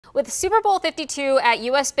With Super Bowl 52 at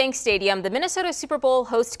US Bank Stadium, the Minnesota Super Bowl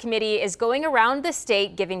host committee is going around the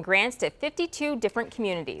state giving grants to 52 different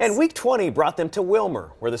communities. And Week 20 brought them to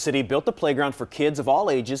Willmar, where the city built a playground for kids of all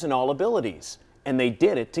ages and all abilities. And they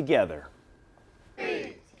did it together.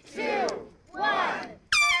 3, 2, 1.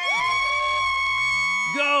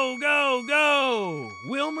 Go, go, go!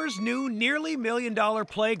 Willmar's new nearly $1 million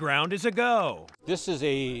playground is a go. This is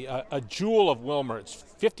a jewel of Willmar. It's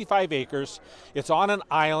 55 acres. It's on an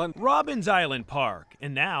island. Robbins Island Park.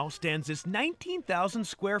 And now stands this 19,000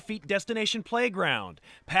 square feet destination playground,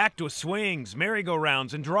 packed with swings,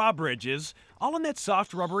 merry-go-rounds, and drawbridges, all on that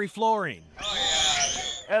soft rubbery flooring.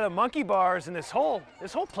 The monkey bars and this whole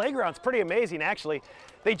playground's pretty amazing, actually.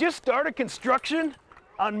 They just started construction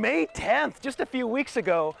on May 10th, just a few weeks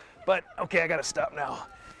ago, but okay, I gotta stop now.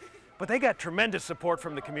 But they got tremendous support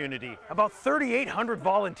from the community, about 3,800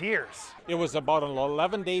 volunteers. It was about an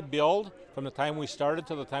 11-day build from the time we started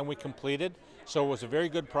to the time we completed, so it was a very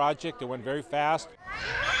good project. It went very fast.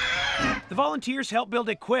 The volunteers helped build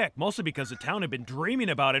it quick, mostly because the town had been dreaming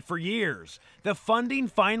about it for years. The funding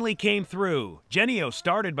finally came through. Genio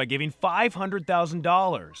started by giving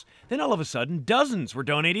 $500,000. Then all of a sudden, dozens were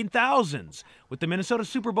donating thousands, with the Minnesota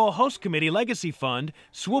Super Bowl Host Committee Legacy Fund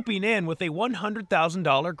swooping in with a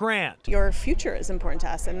 $100,000 grant. Your future is important to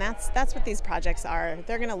us, and that's what these projects are.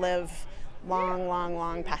 They're going to live long, long,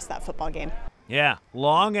 long past that football game. Yeah,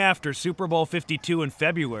 long after Super Bowl 52 in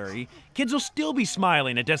February, kids will still be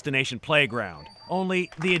smiling at Destination Playground. Only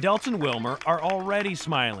the adults in Willmar are already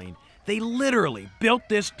smiling. They literally built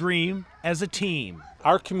this dream as a team.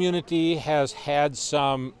 Our community has had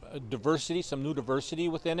some diversity, some new diversity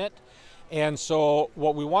within it. And so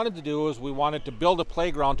what we wanted to do is we wanted to build a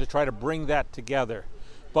playground to try to bring that together.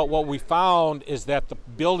 But what we found is that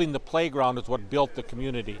building the playground is what built the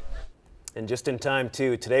community. And just in time,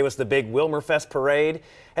 too, today was the big Willmar Fest parade,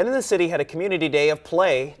 and then the city had a community day of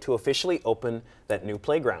play to officially open that new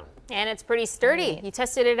playground. And it's pretty sturdy. You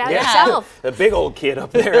tested it out yourself. The big old kid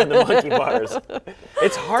up there in the monkey bars.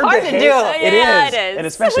 It's hard to do. It Yeah, is. it is. And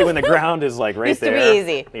especially when the ground is like right Used there. to be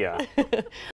easy. Yeah.